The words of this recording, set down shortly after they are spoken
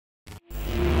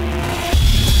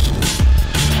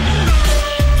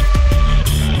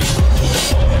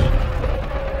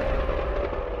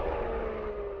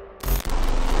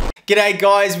G'day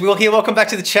guys, Will here, welcome back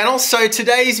to the channel. So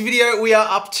today's video we are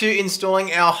up to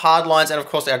installing our hard lines and of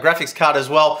course our graphics card as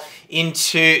well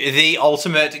into the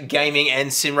ultimate gaming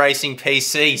and sim racing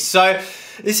PC. So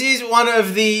this is one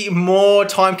of the more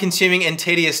time consuming and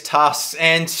tedious tasks,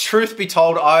 and truth be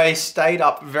told I stayed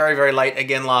up very late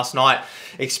again last night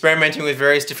experimenting with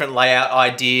various different layout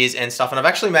ideas and stuff, and I've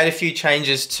actually made a few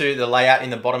changes to the layout in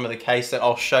the bottom of the case that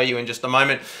I'll show you in just a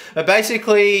moment. But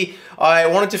basically I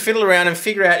wanted to fiddle around and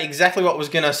figure out exactly what was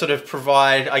going to sort of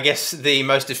provide, I guess, the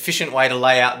most efficient way to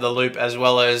lay out the loop, as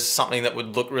well as something that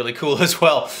would look really cool as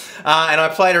well. And I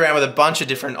played around with a bunch of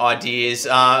different ideas.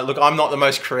 Look, I'm not the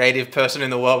most creative person in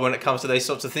the world when it comes to these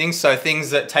sorts of things, so things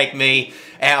that take me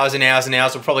hours and hours and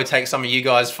hours will probably take some of you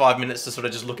guys 5 minutes to sort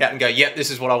of just look at and go, yep,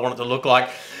 this is what I want it to look like.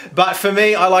 But for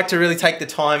me, I like to really take the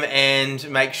time and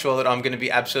make sure that I'm going to be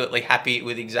absolutely happy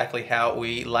with exactly how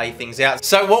we lay things out.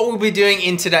 So what we'll be doing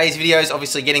in today's video is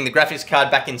obviously getting the graphics card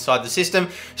back inside the system,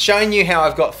 showing you how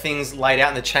I've got things laid out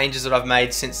and the changes that I've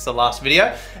made since the last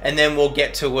video, and then we'll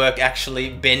get to work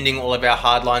actually bending all of our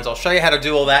hard lines. I'll show you how to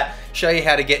do all that, show you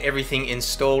how to get everything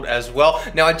installed as well.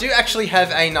 Now I do actually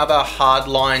have another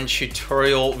hardline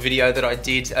tutorial video that I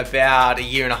did about a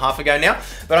year and a half ago now,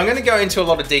 but I'm going to go into a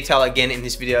lot of detail again in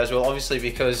this video as well, obviously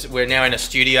because we're now in a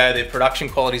studio, the production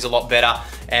quality is a lot better,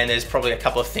 and there's probably a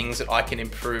couple of things that I can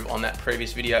improve on that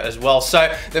previous video as well.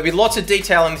 So there'll be lots of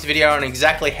detail in this video on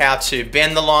exactly how to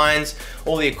bend the lines,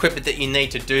 all the equipment that you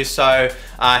need to do so,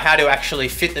 how to actually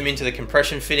fit them into the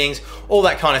compression fittings, all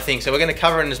that kind of thing. So we're going to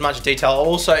cover it in as much detail. I'll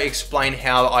also explain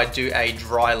how I do a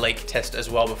dry leak test as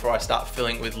well before I start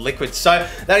filling with liquid. So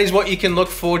that is what you can look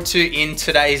forward to in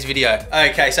today's video.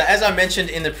 Okay, so as I mentioned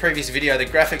in the previous video, the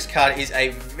graphics card is a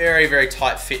very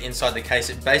tight fit inside the case.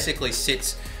 It basically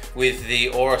sits with the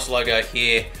Aorus logo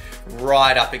here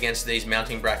right up against these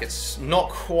mounting brackets. Not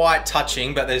quite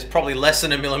touching, but there's probably less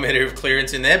than a millimeter of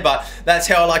clearance in there, but that's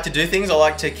how I like to do things. I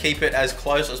like to keep it as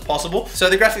close as possible. So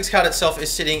the graphics card itself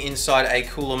is sitting inside a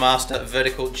Cooler Master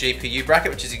vertical GPU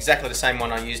bracket, which is exactly the same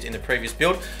one I used in the previous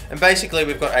build. And basically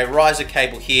we've got a riser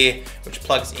cable here, which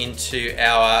plugs into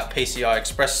our PCI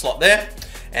Express slot there,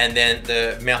 and then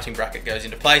the mounting bracket goes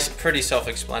into place. Pretty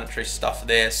self-explanatory stuff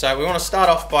there. So we want to start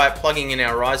off by plugging in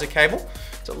our riser cable.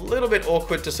 It's a little bit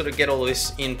awkward to sort of get all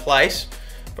this in place,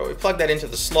 but we plug that into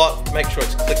the slot, make sure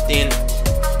it's clicked in.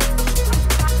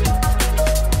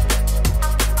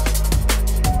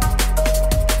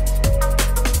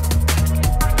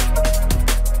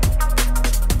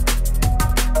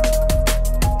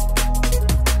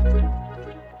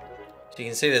 You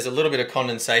can see there's a little bit of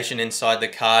condensation inside the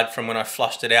card from when I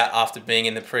flushed it out after being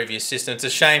in the previous system. It's a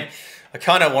shame. I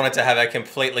kind of wanted to have a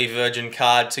completely virgin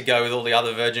card to go with all the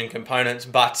other virgin components,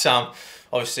 but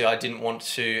obviously I didn't want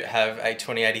to have a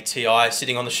 2080 Ti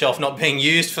sitting on the shelf not being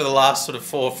used for the last sort of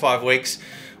 4 or 5 weeks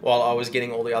while I was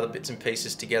getting all the other bits and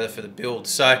pieces together for the build.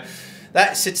 So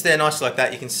that sits there nicely like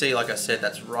that. You can see, like I said,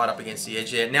 that's right up against the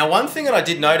edge there. Now, one thing that I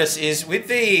did notice is with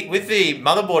the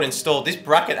motherboard installed, this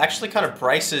bracket actually kind of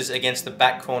braces against the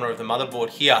back corner of the motherboard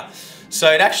here. So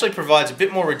it actually provides a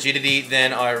bit more rigidity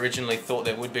than I originally thought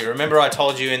there would be. Remember I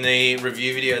told you in the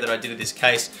review video that I did of this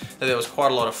case that there was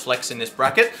quite a lot of flex in this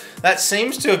bracket. That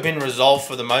seems to have been resolved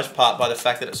for the most part by the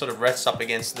fact that it sort of rests up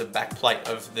against the back plate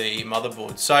of the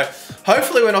motherboard. So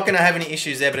hopefully we're not going to have any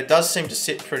issues there, but it does seem to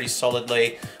sit pretty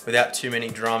solidly without too many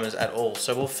dramas at all.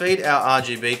 So we'll feed our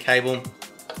RGB cable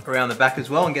around the back as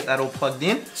well and get that all plugged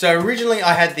in. So originally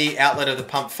I had the outlet of the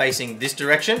pump facing this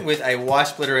direction with a Y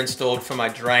splitter installed for my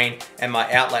drain and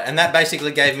my outlet, and that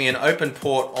basically gave me an open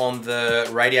port on the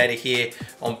radiator here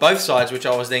on both sides, which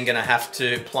I was then going to have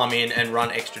to plumb in and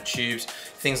run extra tubes,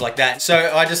 things like that.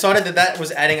 So I decided that that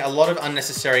was adding a lot of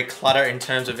unnecessary clutter in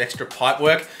terms of extra pipe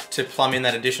work to plumb in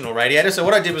that additional radiator. So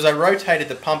what I did was I rotated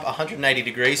the pump 180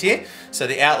 degrees here, so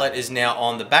the outlet is now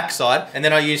on the back side, and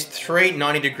then I used 3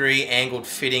 90-degree angled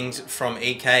fittings from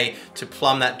EK to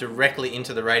plumb that directly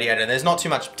into the radiator. There's not too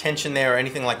much tension there or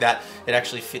anything like that. It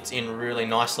actually fits in really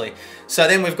nicely. So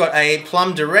then we've got a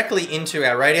plumb directly into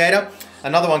our radiator,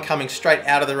 another one coming straight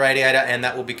out of the radiator, and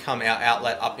that will become our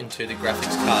outlet up into the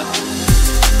graphics card.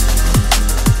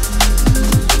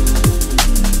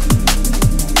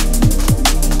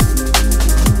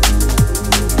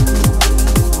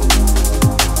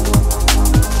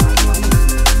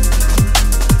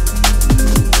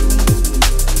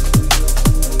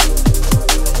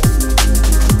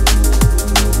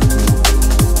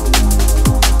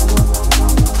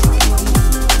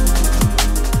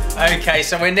 Okay,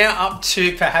 so we're now up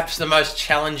to perhaps the most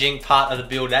challenging part of the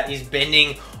build. That is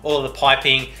bending all of the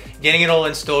piping, getting it all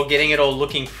installed, getting it all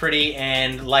looking pretty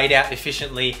and laid out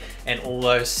efficiently and all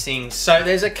those things. So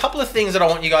there's a couple of things that I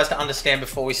want you guys to understand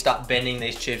before we start bending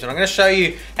these tubes. And I'm gonna show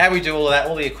you how we do all of that,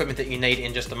 all the equipment that you need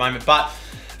in just a moment. But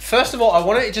first of all, I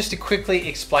wanted just to quickly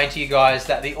explain to you guys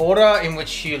that the order in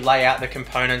which you lay out the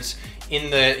components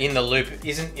in the loop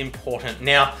isn't important.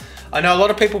 Now, I know a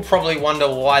lot of people probably wonder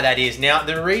why that is. Now,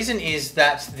 the reason is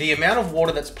that the amount of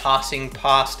water that's passing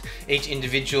past each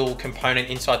individual component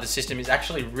inside the system is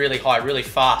actually really high, really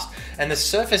fast. And the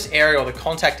surface area or the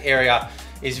contact area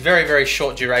is very, very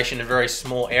short duration, a very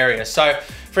small area. So,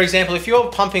 for example, if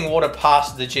you're pumping water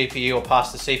past the GPU or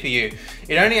past the CPU,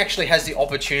 it only actually has the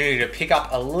opportunity to pick up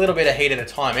a little bit of heat at a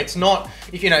time. It's not,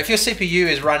 if your CPU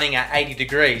is running at 80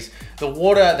 degrees, the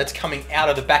water that's coming out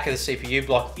of the back of the CPU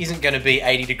block isn't going to be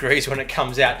 80 degrees when it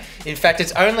comes out. In fact,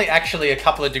 it's only actually a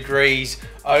couple of degrees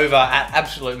over, at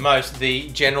absolute most, the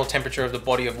general temperature of the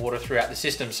body of water throughout the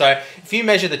system. So if you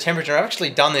measure the temperature, I've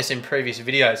actually done this in previous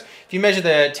videos, if you measure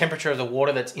the temperature of the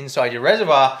water that's inside your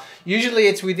reservoir, usually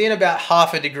it's within about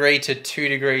half a degree to 2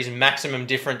 degrees maximum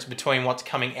difference between what's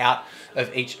coming out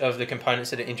of each of the components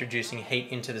that are introducing heat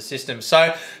into the system.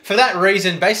 So for that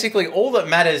reason, basically all that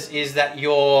matters is that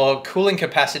your cooling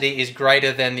capacity is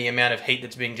greater than the amount of heat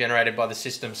that's being generated by the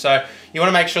system. So you want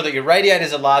to make sure that your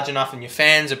radiators are large enough and your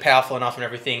fans are powerful enough and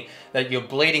everything, that you're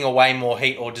bleeding away more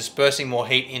heat or dispersing more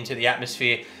heat into the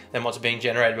atmosphere than what's being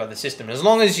generated by the system. As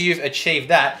long as you've achieved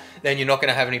that, then you're not going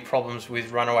to have any problems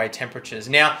with runaway temperatures.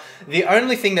 Now, the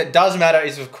only thing that does matter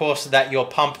is, of course, that your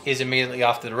pump is immediately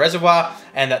after the reservoir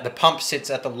and that the pump sits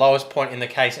at the lowest point in the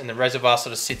case and the reservoir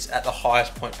sort of sits at the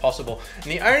highest point possible.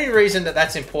 And the only reason that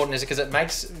that's important is because it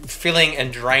makes filling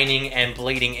and draining and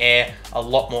bleeding air a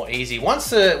lot more easy. Once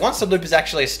the loop is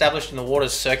actually established and the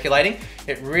water's circulating,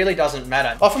 it really doesn't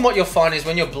matter. Often what you'll find is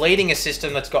when you're bleeding a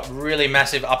system that's got really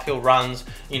massive uphill runs,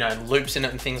 loops in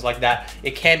it and things like that,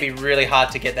 it can be really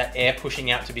hard to get that air pushing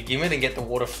out to begin with and get the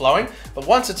water flowing. But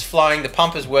once it's flowing, the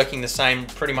pump is working the same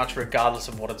pretty much regardless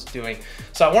of what it's doing.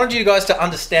 So I wanted you guys to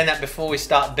understand that before we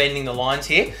start bending the lines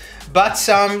here. But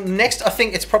next, I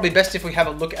think it's probably best if we have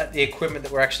a look at the equipment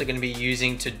that we're actually going to be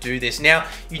using to do this. Now,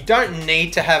 you don't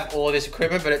need to have all of this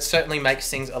equipment, but it certainly makes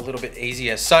things a little bit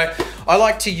easier. So I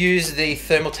like to use the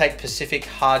Thermaltake Pacific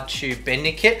Hard Tube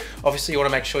bending kit. Obviously, you want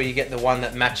to make sure you get the one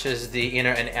that matches the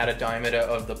inner and outer diameter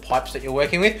of the pipes that you're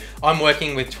working with. I'm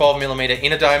working with 12mm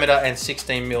inner diameter and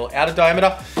 16mm outer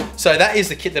diameter. So that is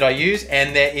the kit that I use,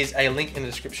 and there is a link in the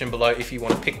description below if you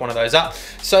want to pick one of those up.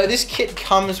 So this kit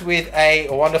comes with a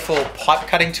wonderful pipe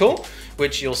cutting tool,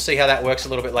 which you'll see how that works a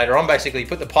little bit later on. Basically, you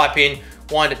put the pipe in,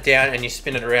 wind it down, and you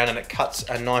spin it around and it cuts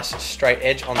a nice straight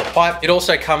edge on the pipe. It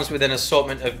also comes with an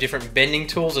assortment of different bending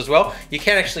tools as well. You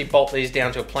can actually bolt these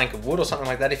down to a plank of wood or something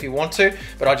like that if you want to,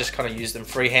 but I just kind of use them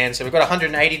freehand. So we've got a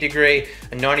 180 degree,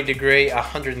 a 90 degree, a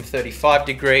 135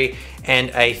 degree,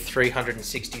 and a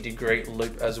 360 degree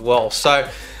loop as well. So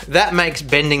that makes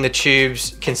bending the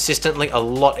tubes consistently a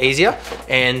lot easier.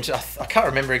 And I can't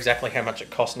remember exactly how much it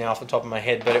cost now off the top of my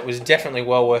head, but it was definitely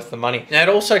well worth the money. Now it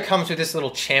also comes with this little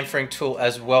chamfering tool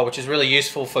as well, which is really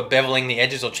useful for beveling the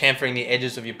edges or chamfering the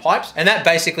edges of your pipes. And that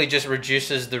basically just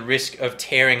reduces the risk of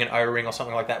tearing an O-ring or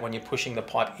something like that when you're pushing the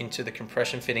pipe into the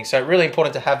compression fitting. So really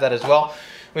important to have that as well.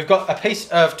 We've got a piece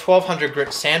of 1200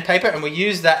 grit sandpaper, and we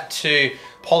use that to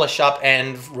polish up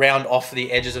and round off the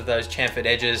edges of those chamfered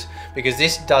edges, because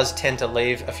this does tend to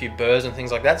leave a few burrs and things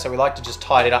like that. So we like to just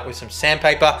tidy it up with some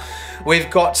sandpaper. We've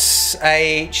got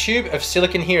a tube of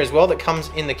silicone here as well that comes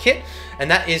in the kit,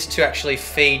 and that is to actually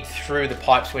feed through the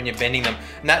pipes when you're bending them,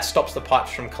 and that stops the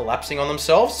pipes from collapsing on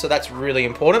themselves. So that's really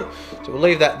important. So we'll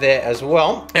leave that there as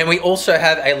well. And we also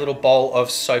have a little bowl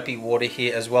of soapy water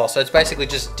here as well. So it's basically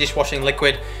just dishwashing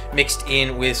liquid mixed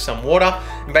in with some water,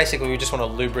 and basically we just want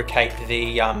to lubricate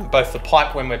the both the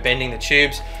pipe when we're bending the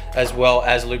tubes, as well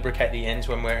as lubricate the ends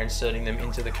when we're inserting them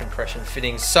into the compression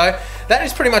fittings. So that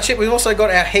is pretty much it. We've also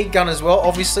got our heat gun as well,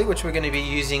 obviously, which we're going to be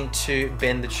using to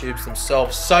bend the tubes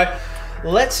themselves. So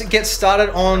let's get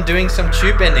started on doing some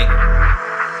tube bending.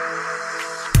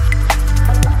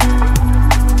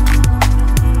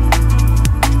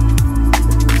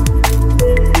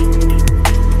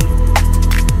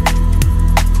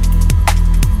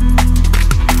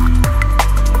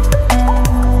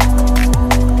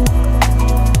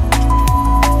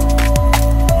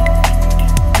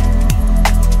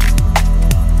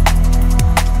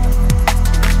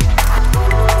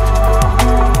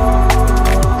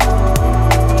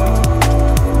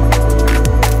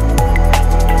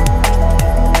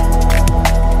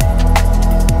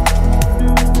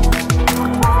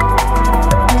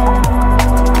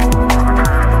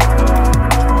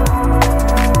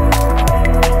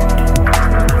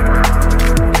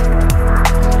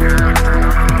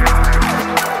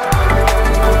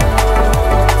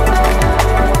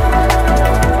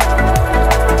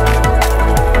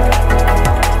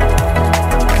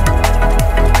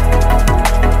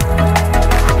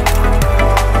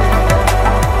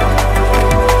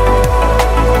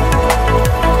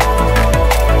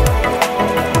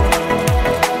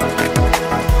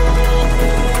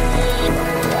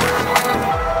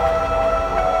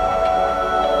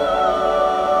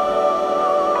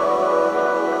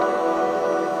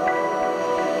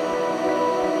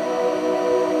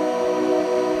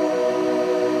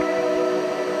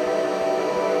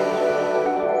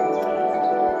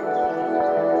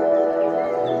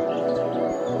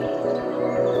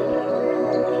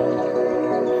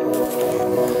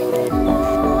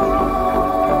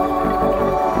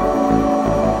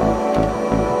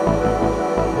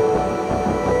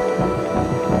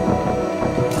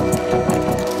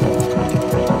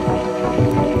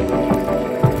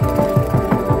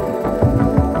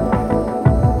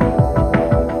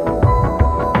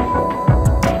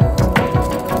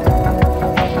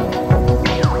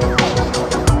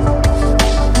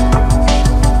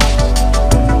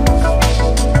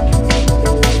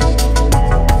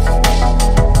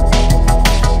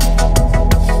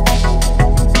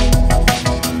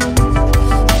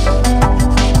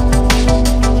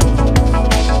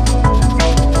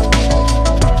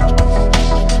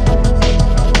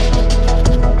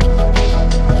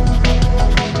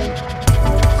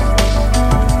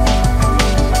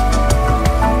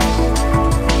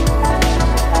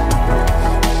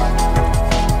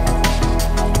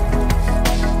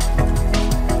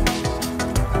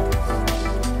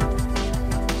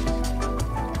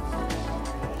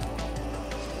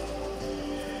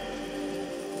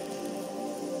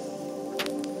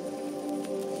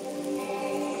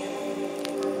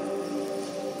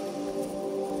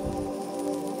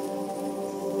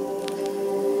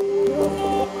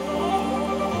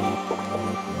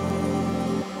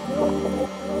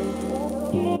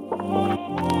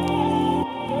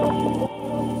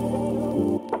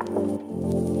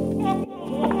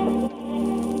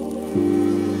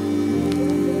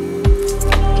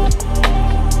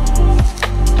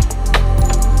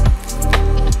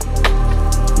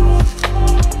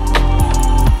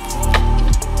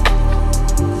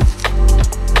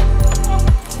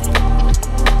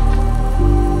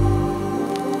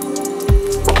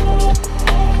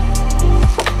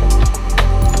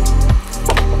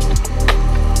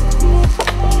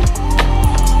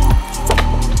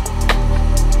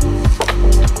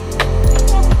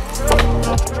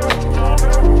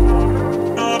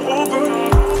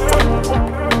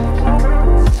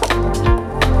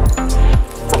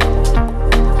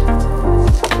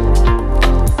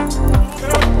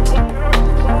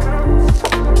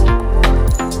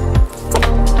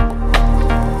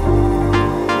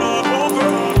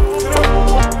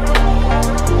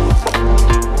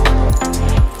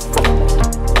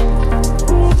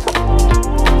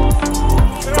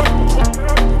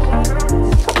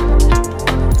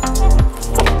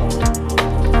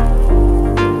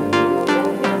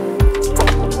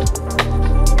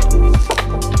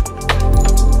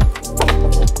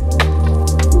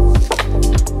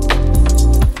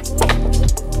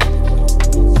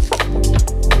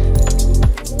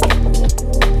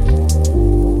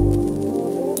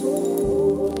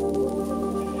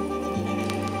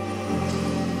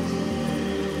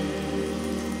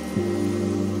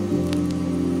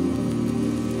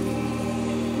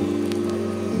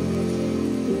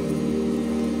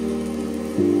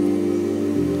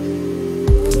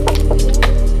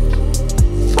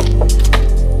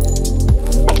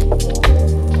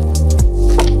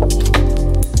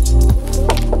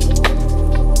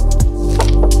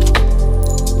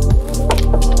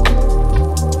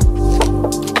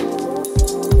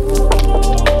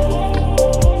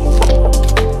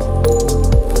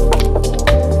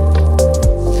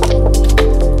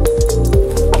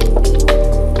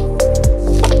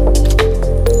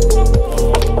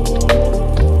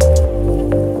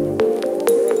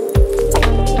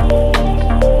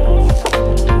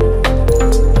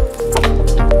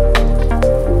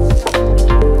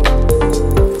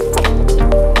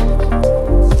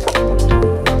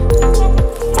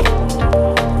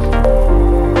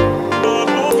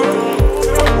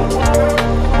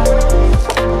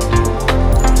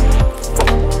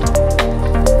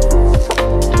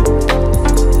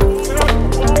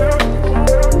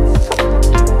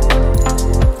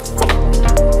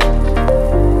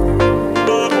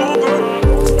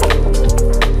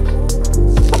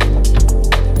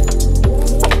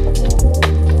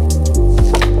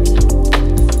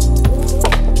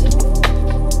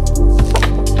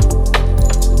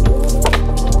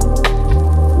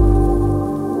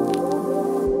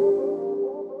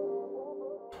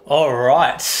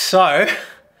 right, so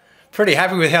pretty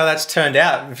happy with how that's turned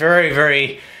out. Very,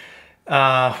 very,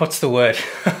 what's the word?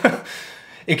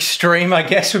 Extreme, I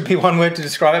guess, would be one word to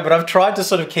describe it, but I've tried to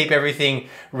sort of keep everything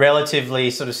relatively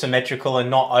sort of symmetrical and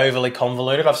not overly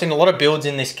convoluted. I've seen a lot of builds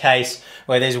in this case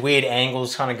where there's weird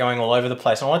angles kind of going all over the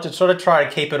place. I want to sort of try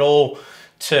to keep it all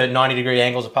to 90-degree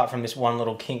angles apart from this one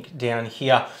little kink down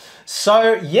here.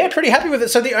 So yeah, pretty happy with it.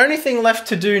 So the only thing left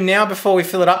to do now before we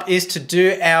fill it up is to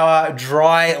do our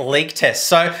dry leak test.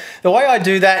 So the way I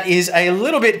do that is a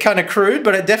little bit kind of crude,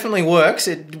 but it definitely works.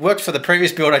 It worked for the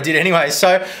previous build I did anyway.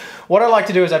 So what I like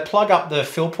to do is I plug up the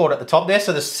fill port at the top there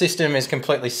so the system is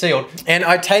completely sealed. And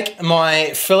I take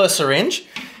my filler syringe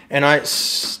and I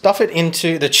stuff it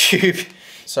into the tube.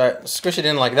 So squish it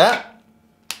in like that.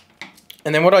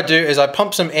 And then what I do is I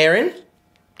pump some air in,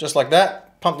 just like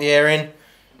that. Pump the air in,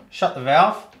 shut the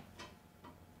valve.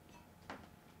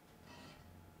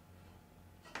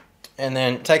 And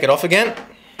then take it off again.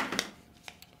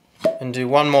 And do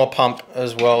one more pump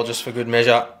as well, just for good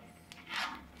measure.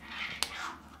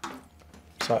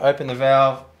 So open the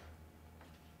valve,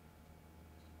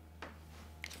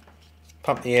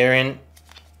 pump the air in,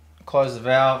 close the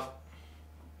valve.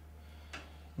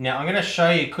 Now I'm going to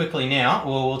show you quickly now,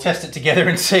 we'll test it together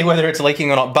and see whether it's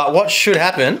leaking or not, but what should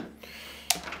happen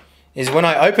is when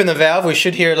I open the valve, we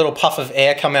should hear a little puff of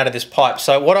air come out of this pipe.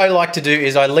 So what I like to do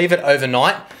is I leave it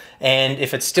overnight, and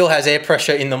if it still has air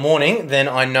pressure in the morning, then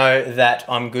I know that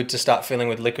I'm good to start filling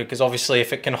with liquid, because obviously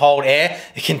if it can hold air,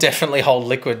 it can definitely hold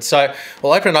liquid. So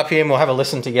we'll open it up here and we'll have a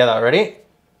listen together. Ready?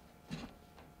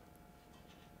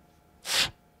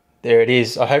 There it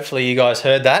is. Hopefully you guys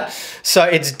heard that. So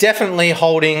it's definitely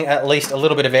holding at least a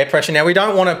little bit of air pressure. Now we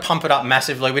don't want to pump it up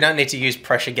massively. We don't need to use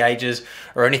pressure gauges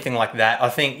or anything like that. I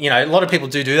think, you know, a lot of people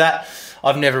do that.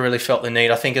 I've never really felt the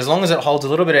need. I think as long as it holds a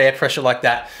little bit of air pressure like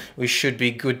that, we should be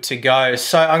good to go.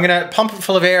 So I'm going to pump it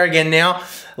full of air again now,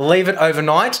 leave it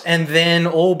overnight, and then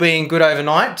all being good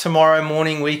overnight, tomorrow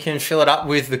morning we can fill it up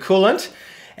with the coolant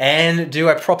and do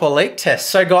a proper leak test.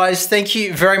 So guys, thank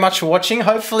you very much for watching.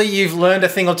 Hopefully you've learned a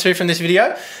thing or two from this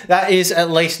video. That is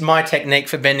at least my technique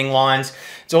for bending lines.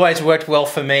 It's always worked well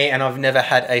for me, and I've never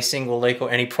had a single leak or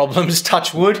any problems,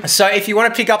 touch wood. So if you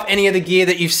want to pick up any of the gear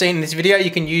that you've seen in this video,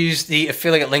 you can use the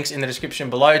affiliate links in the description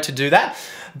below to do that.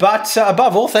 But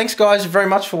above all, thanks guys very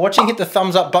much for watching. Hit the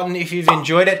thumbs up button if you've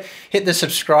enjoyed it. Hit the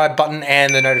subscribe button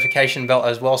and the notification bell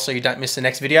as well so you don't miss the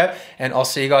next video. And I'll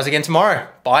see you guys again tomorrow.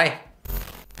 Bye.